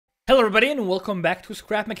Hello everybody and welcome back to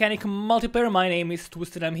Scrap Mechanic Multiplayer. My name is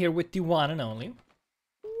Twisted, I'm here with the one and only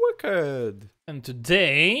Wicked. And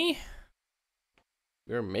today...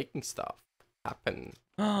 We're making stuff happen.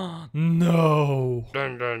 No!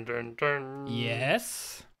 Dun, dun, dun, dun.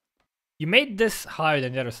 Yes? You made this higher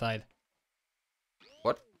than the other side.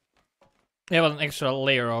 What? You have an extra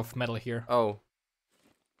layer of metal here. Oh.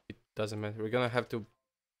 It doesn't matter. We're gonna have to...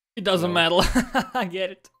 It doesn't matter. I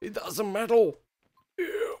get it. It doesn't matter. Yeah.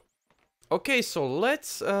 Okay, so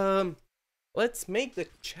let's make the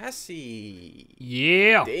chassis.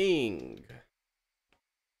 Yeah! Thing.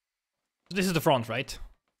 This is the front, right?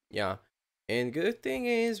 Yeah. And good thing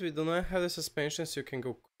is we do not have the suspension, so you can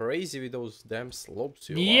go crazy with those damn slopes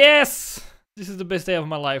you Yes! This is the best day of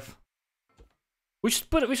my life. We should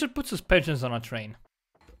put suspensions on a train.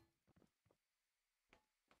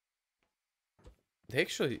 They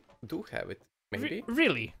actually do have it. Maybe.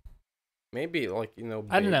 Really? Maybe, like, you know,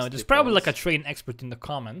 I don't know. base There's probably like a depends. train expert in the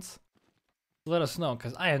comments. Let us know,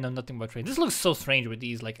 because I know nothing about trains. This looks so strange with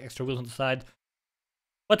these like extra wheels on the side.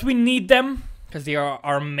 But we need them, because they are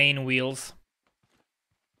our main wheels.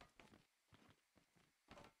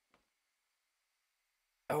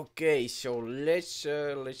 Okay, so let's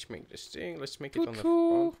make this thing. Let's make it on the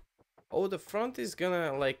front. Oh, the front is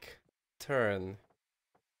gonna like turn,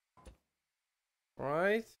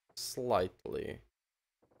 right? Slightly.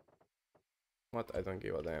 What? I don't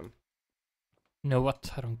give a damn. No, what?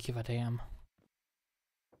 I don't give a damn.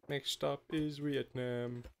 Next stop is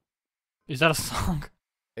Vietnam. Is that a song?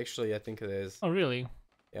 Actually, I think it is. Oh, really?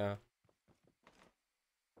 Yeah.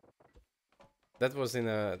 That was in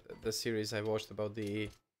the series I watched about the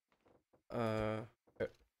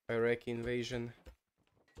Iraq invasion.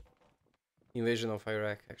 Invasion of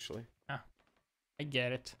Iraq, actually. Ah, I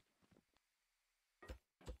get it.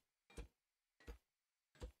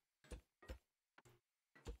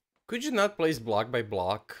 Could you not place block by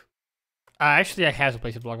block? Actually, I have to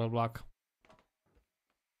place it block by block.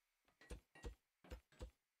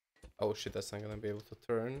 Oh shit, that's not gonna be able to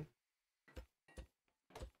turn.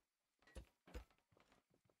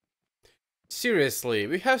 Seriously,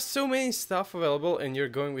 we have so many stuff available and you're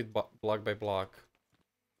going with block by block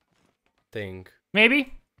thing.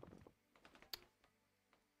 Maybe?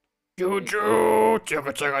 Choo-choo!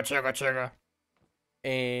 Chugga, chugga, chugga, chugga.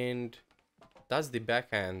 And that's the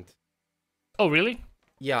backhand. Oh, really?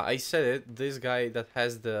 Yeah, I said it. This guy that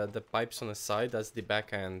has the pipes on the side, that's the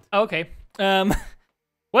backhand. Okay. Well...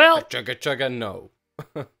 Chugga chugga, no.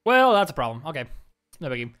 Well, that's a problem. Okay. No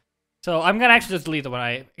biggie. So I'm gonna actually just delete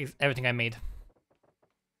everything I made.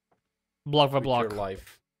 Block by With block. your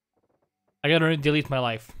life. I gotta delete my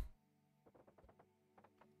life.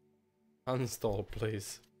 Uninstall,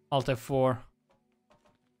 please. Alt F4.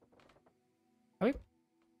 Okay.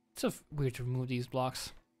 It's so weird to remove these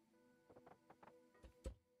blocks.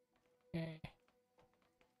 Okay.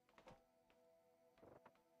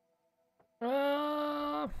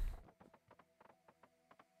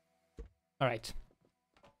 Alright.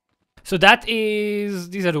 So that is...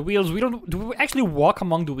 These are the wheels. Do we actually walk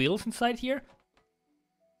among the wheels inside here?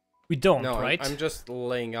 We don't, No, right? I'm just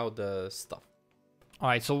laying out the stuff.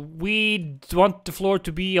 Alright, so we want the floor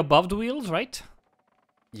to be above the wheels, right?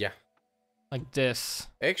 Yeah. Like this.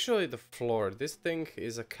 Actually, the floor. This thing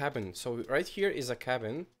is a cabin. So right here is a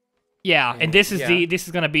cabin. Yeah, and this is yeah. this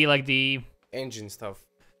is gonna be like the... Engine stuff.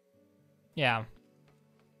 Yeah.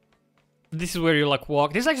 This is where you like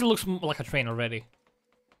walk. This actually looks like a train already.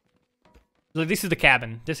 Like this is the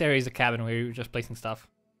cabin. This area is the cabin where you're just placing stuff.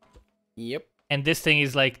 Yep. And this thing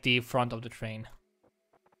is like the front of the train.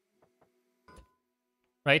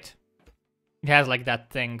 Right? It has like that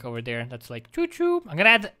thing over there that's like choo choo. I'm gonna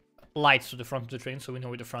add lights to the front of the train so we know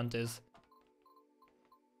where the front is.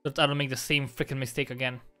 But I don't make the same freaking mistake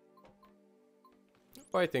again.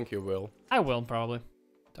 I think you will. I will probably.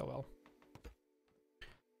 I will.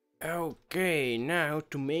 Okay, now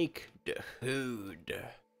to make the hood.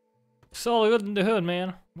 So good in the hood,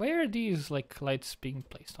 man. Where are these like lights being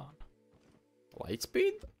placed on? Light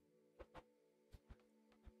speed?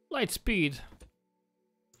 Light speed.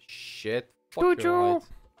 Shit. Fuck your light.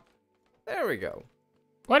 There we go.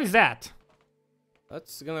 What is that?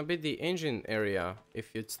 That's gonna be the engine area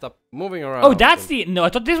if you'd stop moving around. Oh, that's the... No, I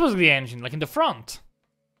thought this was the engine, like in the front.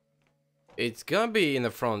 It's gonna be in the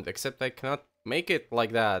front, except I cannot make it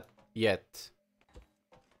like that yet.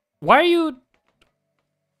 Why are you...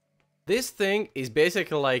 This thing is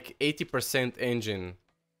basically like 80% engine.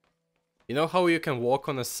 You know how you can walk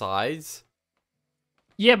on the sides?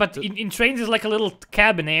 Yeah, but in trains there's like a little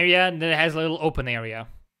cabin area and then it has a little open area.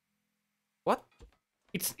 What?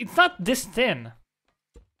 It's not this thin.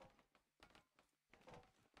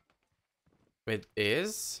 It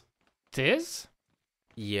is? This?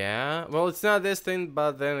 Yeah. Well, it's not destined,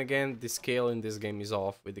 but then again, the scale in this game is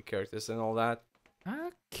off with the characters and all that.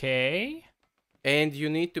 Okay. And you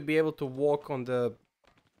need to be able to walk on the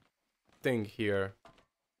thing here.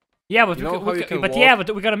 Yeah, but You know how you can but walk? yeah,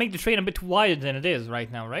 but we gotta make the train a bit wider than it is right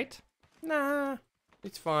now, right? Nah,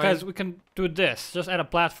 it's fine. Because we can do this. Just add a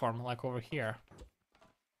platform like over here.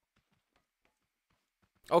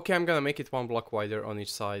 Okay, I'm gonna make it 1 block wider on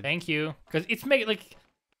each side. Thank you. Because it's making like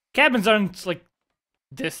cabins aren't like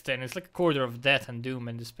distant. It's like a corridor of death and doom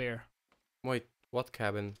and despair. Wait, what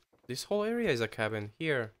cabin? This whole area is a cabin.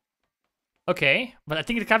 Here. Okay, but I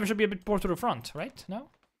think the cabin should be a bit more to the front, right? No?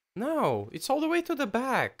 No, it's all the way to the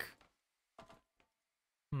back.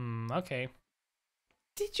 Okay.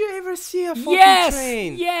 Did you ever see a fucking Yes!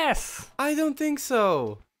 train? Yes! I don't think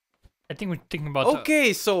so. I think we're thinking about...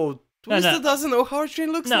 Okay, so Twister doesn't know how a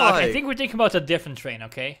train looks no, like. okay, I think we're thinking about a different train,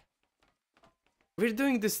 okay? We're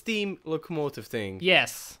doing the steam locomotive thing.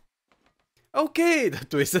 Yes. Okay, the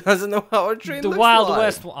Twister doesn't know how a train The looks Wild like.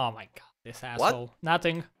 West... Oh my god, this asshole.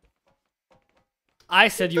 Nothing. I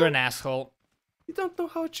said you're an asshole. You don't know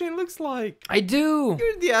how a train looks like. I do!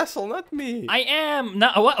 You're the asshole, not me. I am!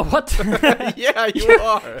 No, what? Yeah, you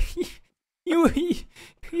are.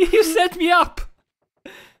 You set me up!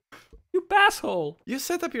 You asshole! You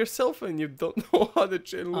set up yourself and you don't know how the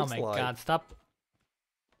train looks Oh like. my god, stop.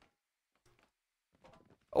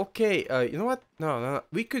 Okay, you know what? No.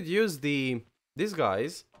 We could use these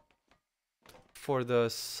guys for the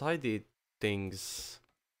sided things.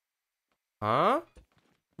 Huh?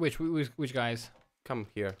 Which guys? Come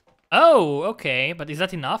here. Oh, okay, but is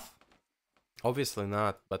that enough? Obviously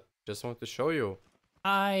not, but just want to show you.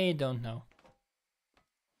 I don't know.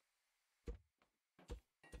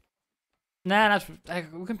 Nah,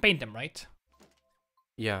 we can paint them, right?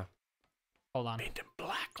 Yeah. Hold on. Paint them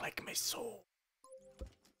black like my soul.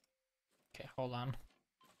 Okay, hold on.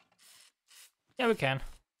 Yeah, we can.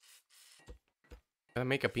 Can I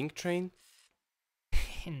make a pink train?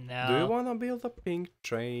 No. Do you wanna build a pink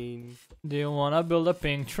train? Do you wanna build a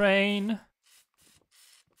pink train?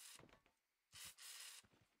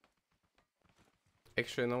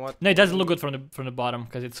 Actually, you know what? No, it doesn't look good from the bottom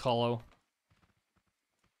because it's hollow.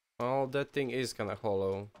 Oh, that thing is kinda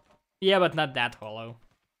hollow. Yeah, but not that hollow.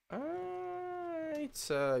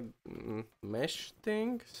 It's a mesh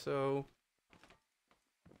thing, so...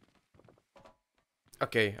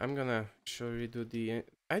 Okay, I'm gonna redo the...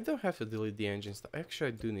 I don't have to delete the engine stuff. Actually,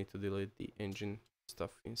 I do need to delete the engine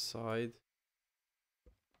stuff inside.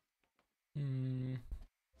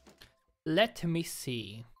 Let me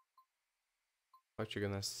see. What you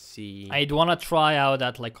gonna see? I'd wanna try out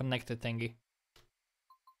that like connector thingy.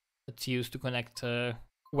 That's used to connect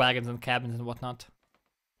wagons and cabins and whatnot.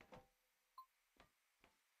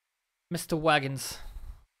 Mr. Wagons.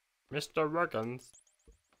 Mr. Wagons.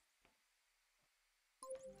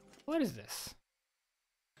 What is this?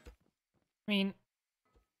 I mean,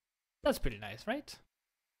 that's pretty nice, right?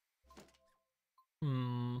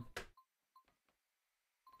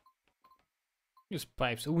 Use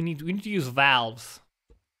pipes. Oh, we need to use valves.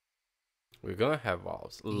 We're gonna have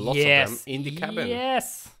valves. Lots of them in the cabin.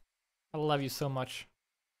 Yes! I love you so much.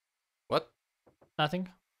 What? Nothing?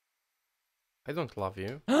 I don't love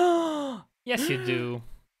you. Yes, you do.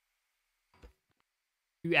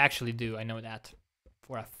 You actually do. I know that.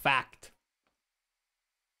 For a fact.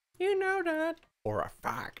 You know that. For a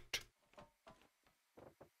fact.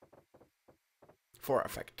 For a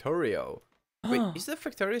Factorio. Wait, is the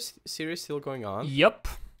Factorio series still going on? Yup.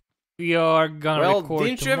 We are gonna record Well,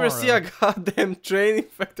 didn't you tomorrow. ever see a goddamn train in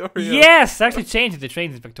Factorio? Yes! They're actually changing the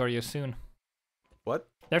trains in Factorio soon. What?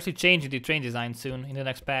 They're actually changing the train design soon in the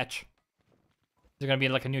next patch. There's gonna be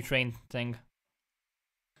like a new train thing.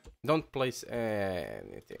 Don't place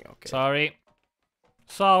anything, okay. Sorry.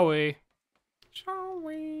 Sorry.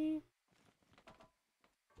 Sorry.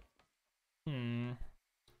 Hmm.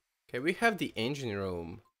 Okay, we have the engine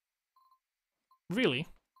room. Really?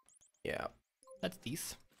 Yeah. That's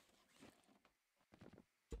these.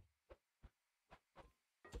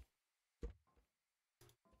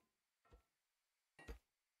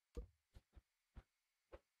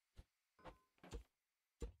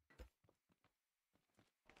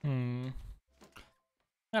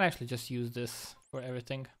 I'll actually just use this for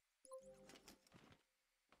everything.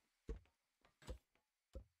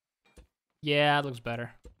 Yeah, it looks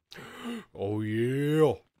better. Oh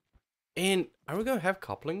yeah. And are we gonna have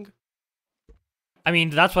coupling? I mean,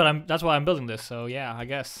 that's why I'm building this. So yeah, I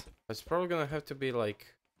guess. It's probably gonna have to be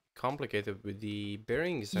like complicated with the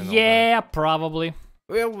bearings and all that. Yeah, probably.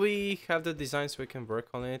 Well, we have the design so we can work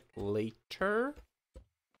on it later.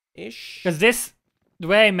 ish. Because this, the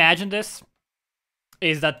way I imagine this,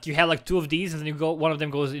 is that you have like 2 of these, and then one of them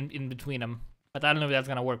goes in between them. But I don't know if that's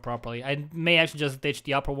gonna work properly. I may actually just ditch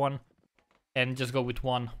the upper one, and just go with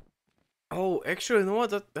one. Oh, actually, you know what?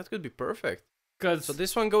 That could be perfect. Cause So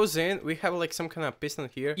this one goes in. We have like some kind of piston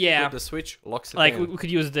here. Yeah. Flip the switch locks it like in. we could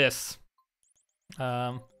use this.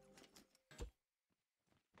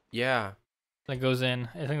 Yeah. That goes in.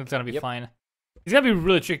 I think that's gonna be Yep. fine. It's gonna be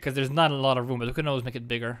really tricky because there's not a lot of room, but we can always make it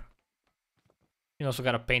bigger. You also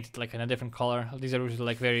gotta paint it like in a different color. These are usually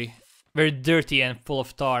like very, very dirty and full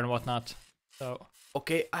of tar and whatnot. So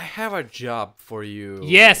Okay, I have a job for you.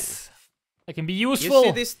 yes, that can be useful. You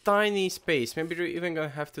see this tiny space? Maybe you're even gonna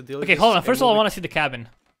have to deal with Okay, this hold on. and First of all, I move want to see the cabin.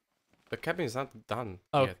 The cabin is not done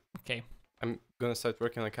Oh, yet. okay. I'm gonna start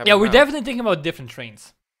working on the cabin. Yeah, we're now. definitely thinking about different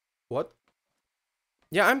trains. What?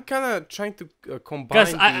 Yeah, I'm kind of trying to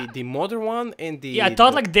combine the modern one and the. Yeah, I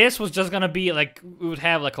thought like this was just gonna be like we would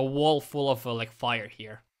have like a wall full of like fire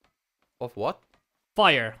here. Of what?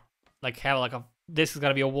 Fire, like have like a. This is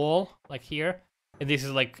gonna be a wall like here, and this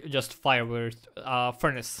is like just fire with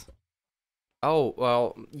furnace. Oh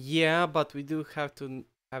well, yeah, but we do have to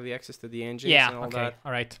have the access to the engines Yeah. and all Okay. that.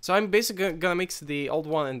 All right. So I'm basically gonna mix the old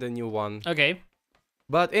one and the new one. Okay.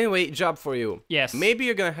 But anyway, job for you. Yes. Maybe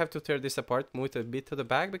you're gonna have to tear this apart, move it a bit to the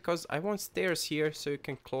back, because I want stairs here so you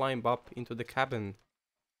can climb up into the cabin.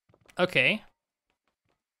 Okay.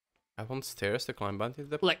 I want stairs to climb up into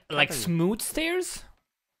the Like cabin. smooth stairs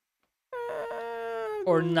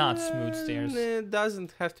or not smooth stairs? It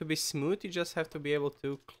doesn't have to be smooth. You just have to be able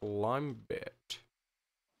to climb it.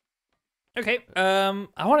 Okay.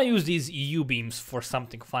 I want to use these U beams for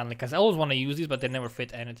something finally, because I always want to use these, but they never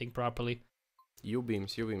fit anything properly.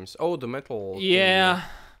 U-beams, U-beams. Oh, the metal. Yeah.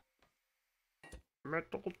 Thingy.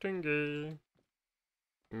 Metal thingy.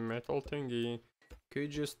 Metal thingy.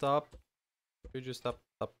 Could you stop? Could you stop?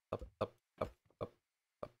 Stop, stop, stop, stop, stop,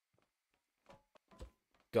 stop.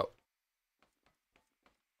 Go.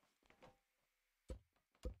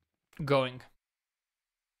 Going.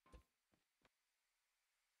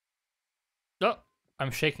 Oh,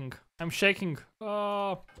 I'm shaking. I'm shaking.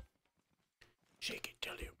 Oh. Shake it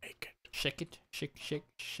till you make it. Shake it. Shake, shake,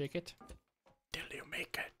 shake it. Till you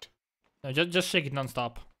make it. No, just shake it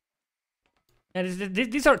non-stop. And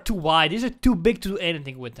these are too wide. These are too big to do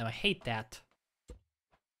anything with them. I hate that.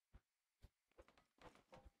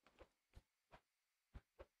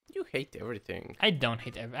 You hate everything. I don't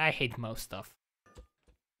hate I hate most stuff.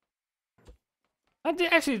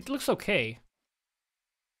 Actually, it looks okay.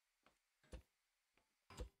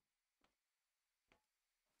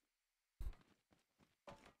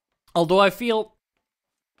 Although I feel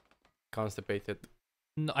Constipated.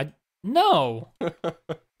 no, no.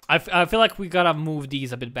 I feel like we gotta move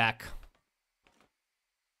these a bit back.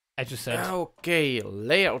 I just said. Okay,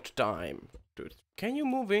 layout time. Dude, can you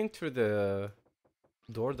move in through the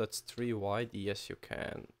door that's 3 wide? Yes, you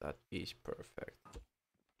can. That is perfect.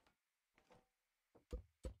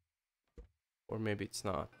 Or maybe it's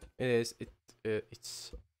not. It is.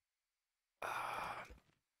 It's.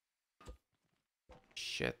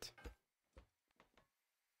 Shit.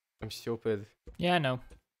 I'm stupid. Yeah, I know.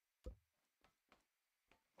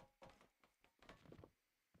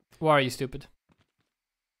 Why are you stupid?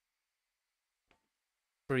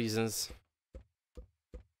 Reasons.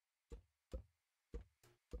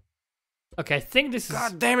 Okay, I think this is.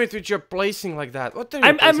 God damn it with your placing like that. What are you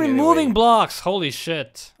I'm placing removing anyway? blocks. Holy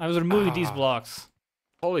shit! I was removing these blocks.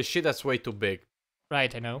 Holy shit, that's way too big.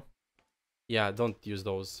 Right, I know. Yeah, don't use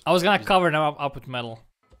those. I was gonna cover them up with metal.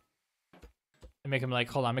 And make him like,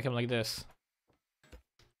 hold on, make him like this.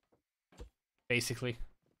 Basically.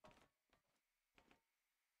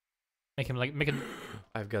 Make it.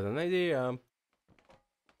 I've got an idea.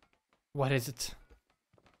 What is it?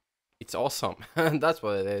 It's awesome. That's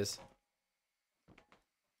what it is.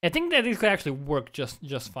 I think that these could actually work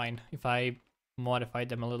just fine if I modify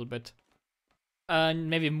them a little bit. And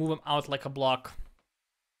maybe move them out like a block.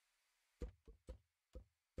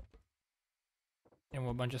 And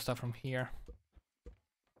move a bunch of stuff from here.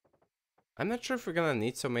 I'm not sure if we're gonna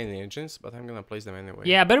need so many engines, but I'm gonna place them anyway.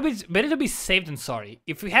 Yeah, better to be safe than sorry.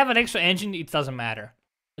 If we have an extra engine, it doesn't matter.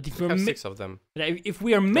 But if we we're have 6 of them. if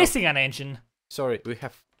we are missing an engine, Sorry, we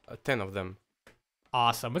have 10 of them.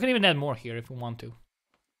 awesome. We can even add more here if we want to.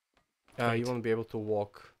 You won't be able to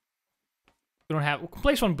walk. We don't have. We can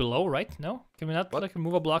place one below, right? No, can we not like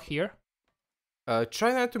move a block here?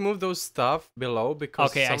 Try not to move those stuff below because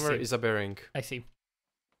Okay, somewhere is a bearing. I see.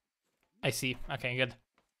 I see. Okay, good.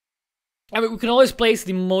 I mean, we can always place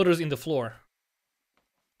the motors in the floor.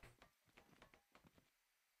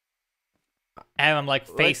 Have them like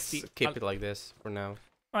face Let's the. keep it like this for now.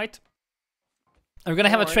 Right. We're gonna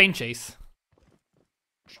have a Alright. train chase.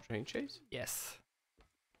 Train chase? Yes.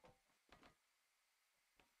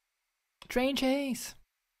 Train chase.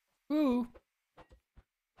 Woo.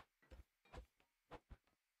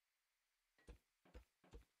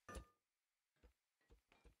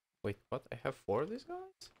 Wait, what? I have 4 of these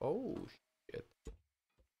guys? Oh, shit.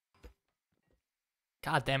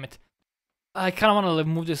 God damn it. I kind of want to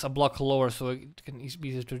move this a block lower so it can be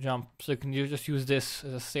easier to jump. So you can just use this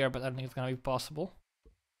as a stair, but I don't think it's gonna be possible.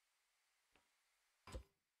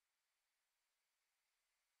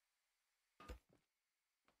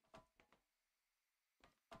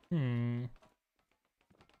 Hmm.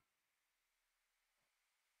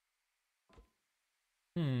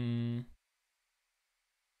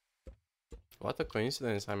 What a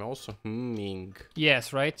coincidence, I'm also humming.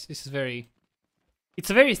 Yes, right? This is very... It's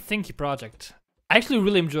a very thinky project. I actually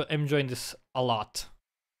really enjoying this a lot.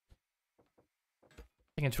 I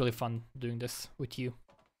think it's really fun doing this with you.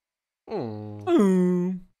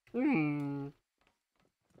 Mm.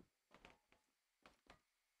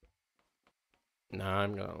 Nah,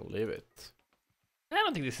 I'm gonna leave it. I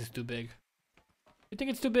don't think this is too big. You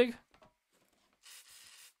think it's too big?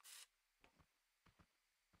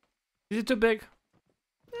 Is it too big?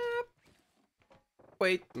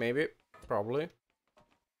 Wait, maybe. Probably.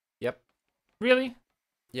 Yep. Really?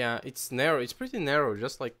 Yeah, it's narrow. It's pretty narrow,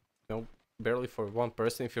 just like, you know, barely for one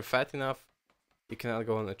person. If you're fat enough, you cannot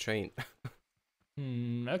go on a train.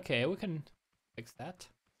 Okay, we can fix that.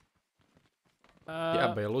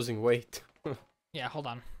 Yeah, by losing weight. Yeah, hold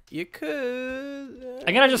on. You could...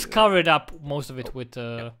 I'm gonna just cover it up, most of it, with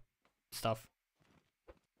stuff.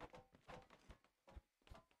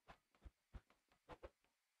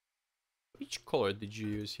 Which color did you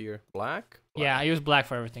use here? Black? Yeah, I use black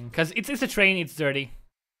for everything. Because it's a train, it's dirty.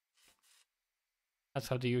 That's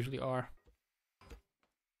how they usually are.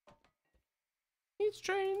 It's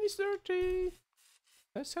train, it's dirty.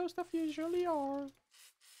 That's how stuff usually are.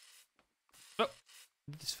 Oh,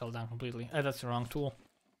 this fell down completely. That's the wrong tool.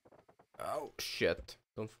 Oh, shit.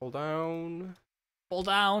 Don't fall down. Fall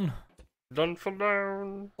down. Don't fall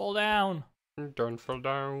down. Fall down. Don't fall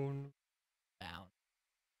down. Down.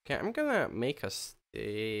 Okay, I'm gonna make a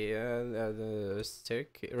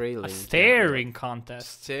railing. A staring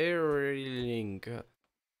contest. Staring.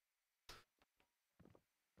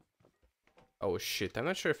 Oh shit, I'm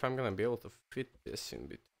not sure if I'm gonna be able to fit this in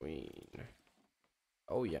between.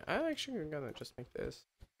 Oh yeah, I'm actually gonna just make this.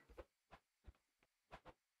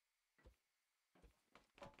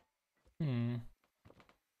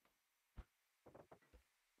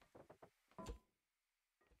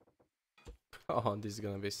 Oh, this is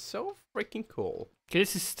gonna be so freaking cool. Okay,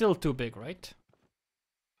 this is still too big, right?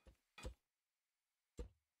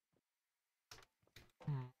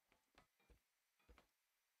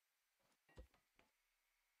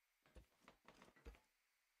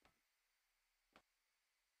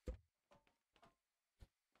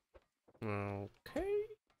 Okay.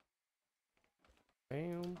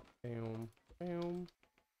 Bam, bam, bam.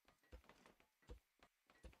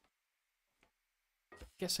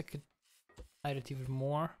 Guess I could hide it even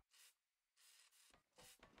more.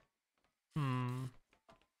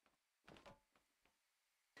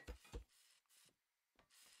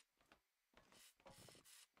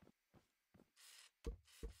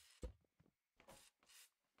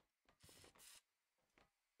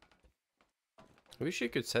 I wish you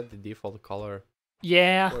could set the default color.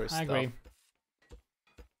 Yeah, for I stuff. agree.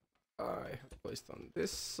 I have placed on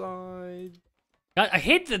this side. God, I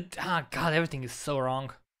hate that. Ah, God, everything is so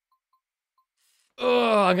wrong.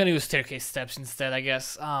 Oh, I'm gonna use staircase steps instead, I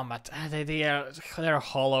guess. But they're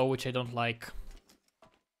hollow, which I don't like.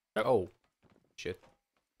 Oh, shit.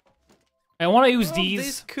 I want to use Well, these,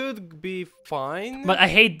 this could be fine. but I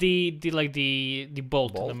hate the bolt in the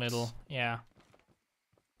Bolts? middle. Yeah.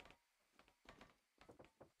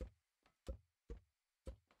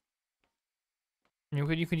 You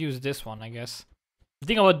could use this one, I guess. The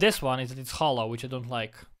thing about this one is that it's hollow, which I don't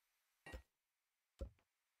like.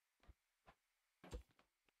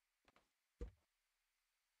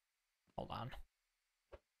 Hold on.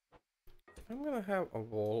 I'm gonna have a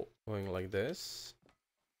wall going like this.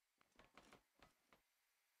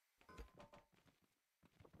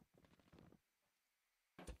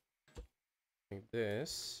 Like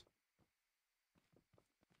this.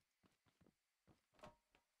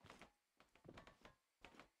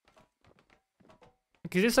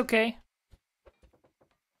 Is this okay?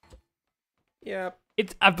 Yeah.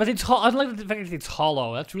 But it's hollow. I don't like the fact that it's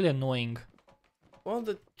hollow. That's really annoying. Well,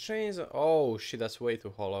 the trains are... Oh, shit, that's way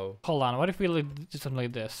too hollow. Hold on. What if we do something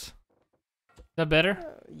like this? Is that better?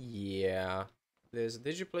 Yeah. There's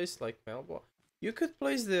did you place like mailbox? You could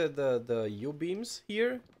place the U-beams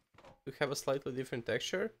here to have a slightly different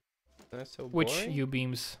texture. That's so Which boring.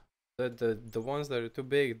 U-beams? The ones that are too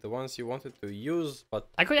big, the ones you wanted to use, but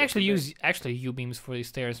I could they're actually too use U-beams for these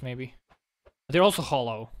stairs, maybe. They're also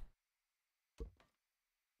hollow.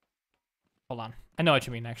 Hold on. I know what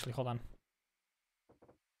you mean, actually. Hold on.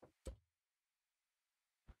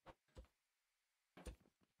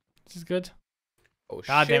 This is good. big. Oh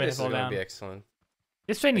God shit, damn it, I this is fell gonna down. be excellent.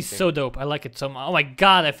 This train I is think. so dope. I like it so much. Oh my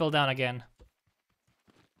god, I fell down again.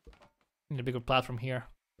 Need a bigger platform here.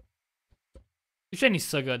 This train is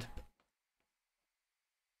so good.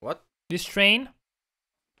 What? This train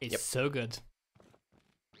is Yep. so good.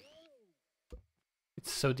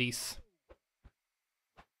 It's so decent.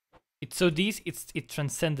 It's so decent. It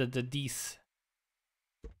transcended the decent.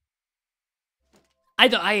 I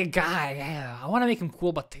want to make him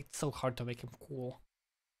cool, but it's so hard to make him cool.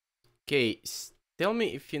 Okay, tell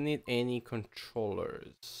me if you need any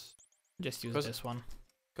controllers. Just use 'Cause- this one.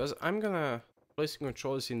 Because I'm gonna place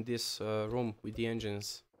controllers in this room with the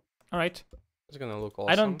engines. All right. It's gonna look awesome.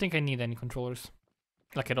 I don't think I need any controllers,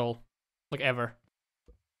 like at all, like ever.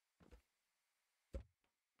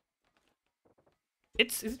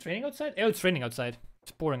 Is it raining outside? Oh, it's raining outside.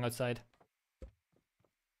 It's pouring outside.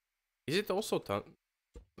 Is it also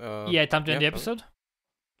Yeah, time to end the yeah, episode.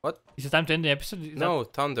 What? Is it time to end the episode? Is No,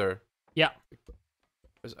 thunder. Yeah.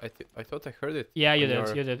 'Cause I thought I heard it. Yeah, you on did.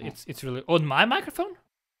 your- You did. It's really on my microphone.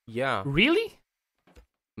 Yeah. Really?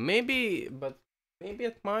 Maybe, but maybe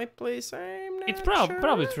at my place I'm not It's sure.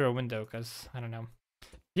 probably through a window, cause I don't know.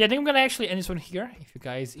 Yeah, I think I'm gonna actually end this one here. If you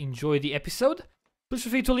guys enjoyed the episode, please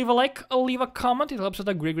feel free to leave a like or leave a comment. It helps out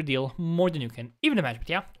a great deal, more than you can even imagine. But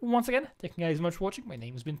yeah, once again, thank you guys so much for watching. My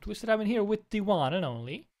name has been Twisted. I've been here with the one and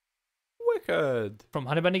only Wicked. from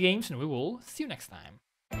Honey Bunny Games, and we will see you next time.